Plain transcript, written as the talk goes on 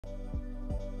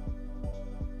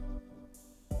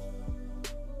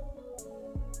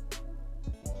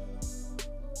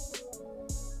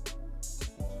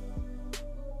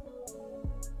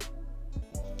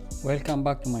Welcome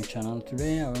back to my channel.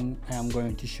 Today I am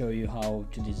going to show you how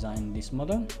to design this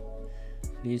model,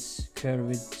 this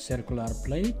curved circular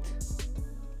plate.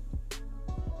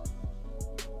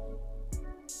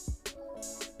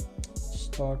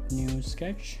 Start new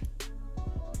sketch.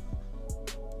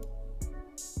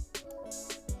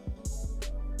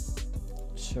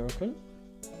 Circle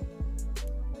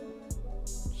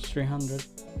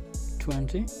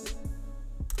 320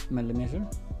 millimeter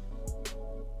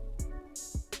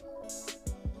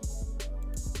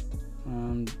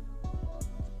and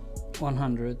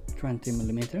 120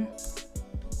 millimeter.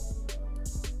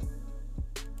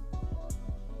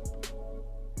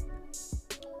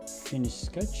 Finish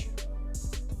sketch.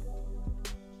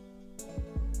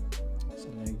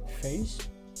 Select face.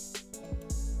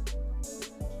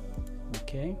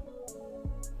 Okay.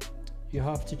 You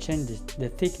have to change the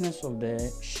thickness of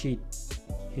the sheet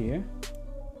here.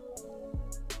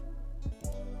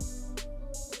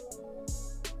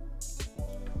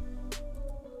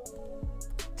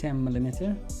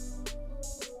 $10mm,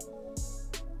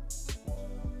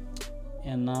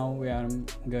 and now we are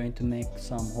going to make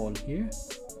some hole here.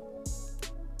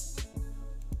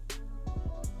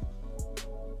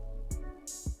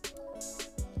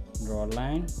 Draw a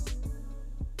line.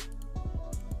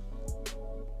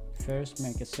 First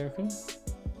make a circle,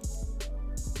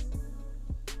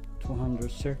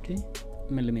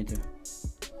 230mm.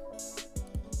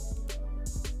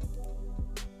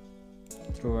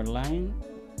 Draw a line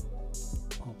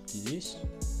up to this,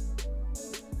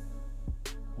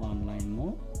 one line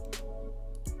more,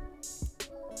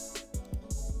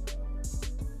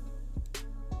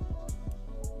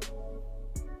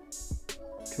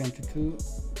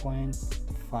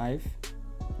 (22.5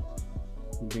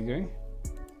 degree).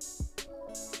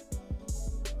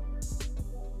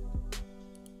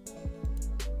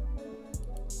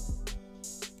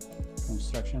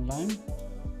 Construction line,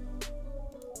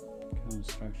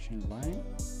 construction line,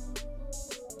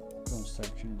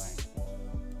 construction line.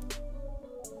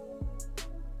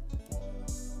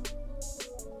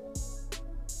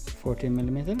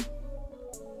 $40mm.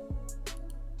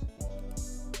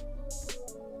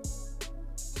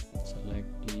 Select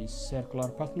the circular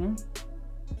partner.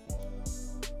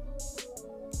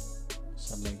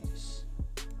 Select this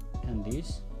and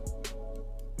this.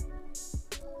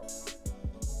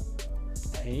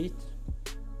 8.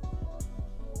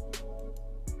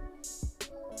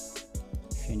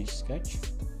 Finish sketch.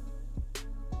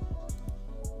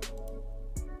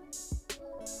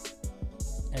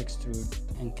 Extrude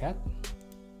and cut.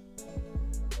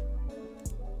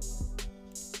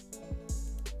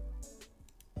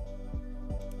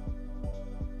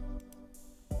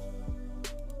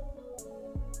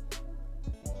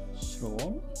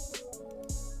 Scroll.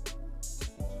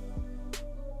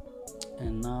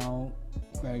 And now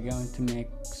we are going to make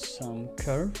some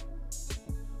curve.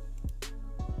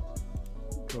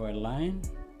 Draw a line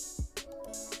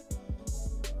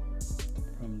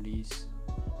from this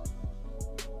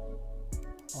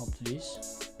up to this.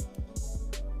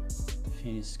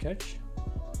 Finish sketch.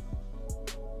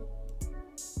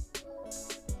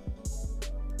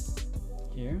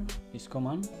 Here, this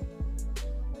command.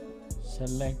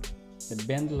 Select the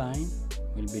bend line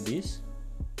will be this,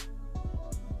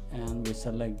 and we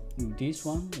select this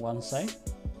one side.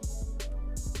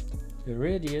 The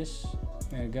radius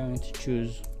we are going to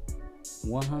choose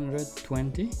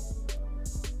 120.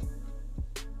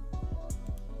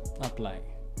 Apply.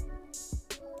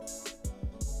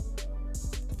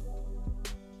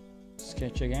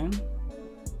 Sketch again.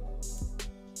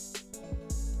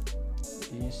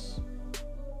 This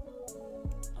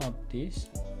up this.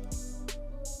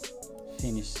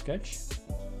 Finish sketch.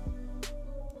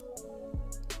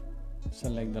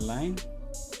 Select the line,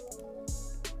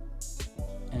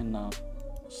 and now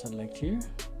select here.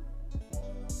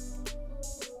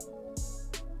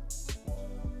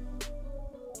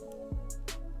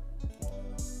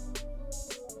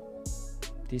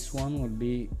 This one will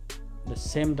be the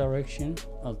same direction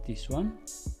as this one.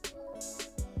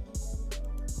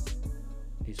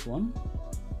 This one,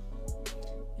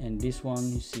 and this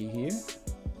one you see here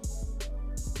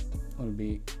will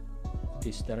be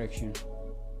this direction.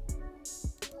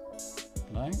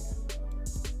 Like.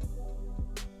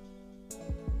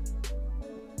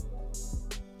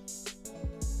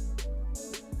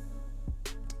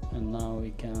 And now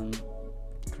we can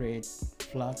create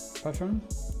flat pattern.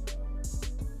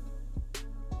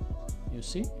 You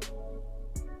see,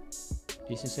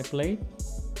 this is a plate.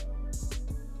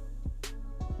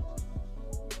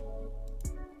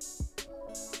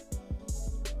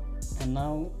 And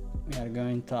now we are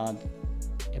going to add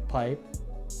a pipe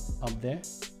up there.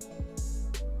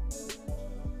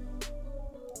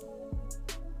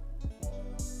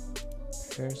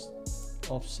 First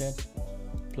offset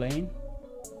plane,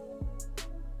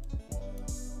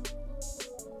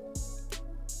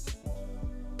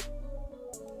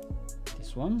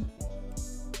 this one,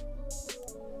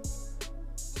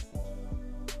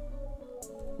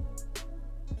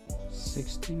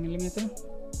 $60mm,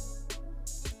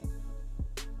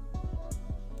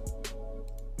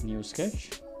 new sketch,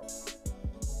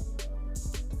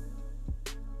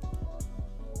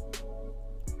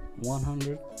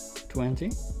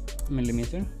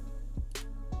 $120mm,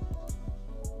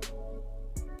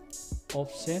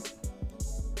 offset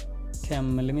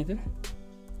 10mm,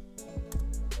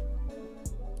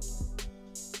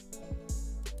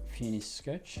 finish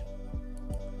sketch,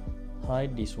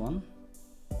 hide this one,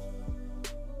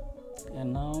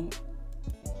 and now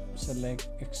select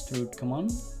extrude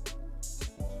command,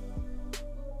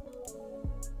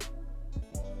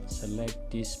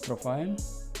 select this profile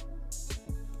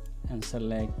and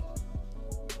select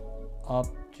up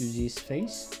to this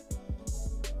face.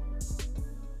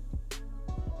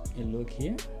 You look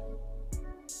here,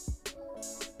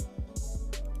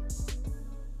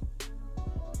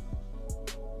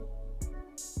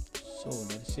 so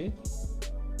that's it.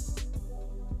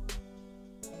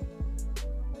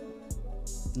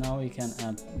 Now we can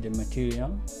add the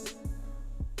material.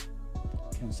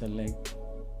 You can select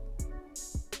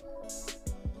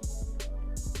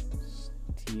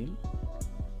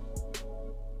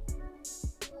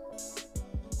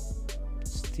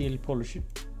steel polish it,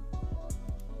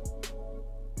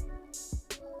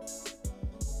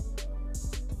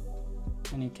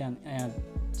 and you can add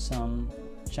some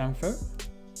chamfer,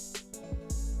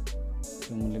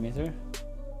 2mm,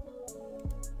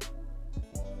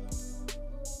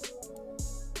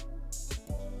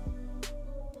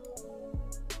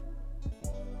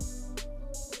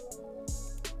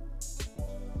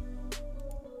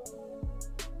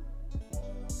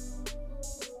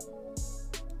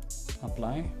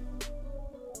 apply,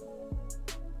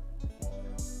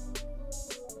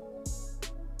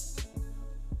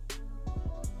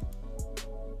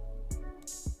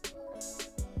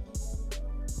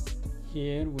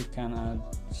 here we can add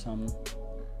some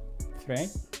thread,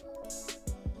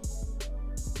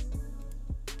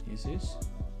 this is,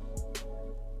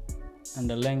 and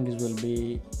the length will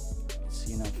be, it's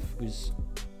enough with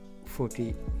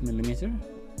 40mm.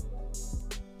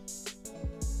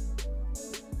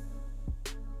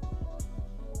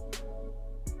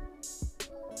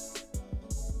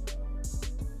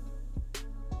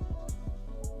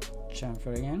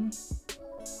 Chamfer again,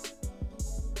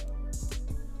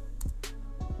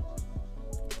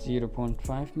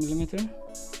 0.5mm,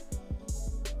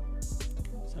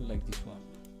 select this one,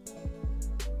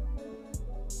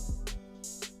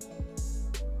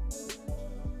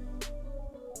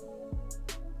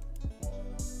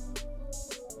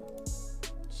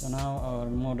 so now our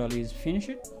model is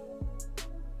finished.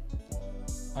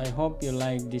 I hope you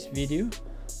like this video,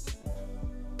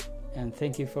 and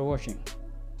thank you for watching.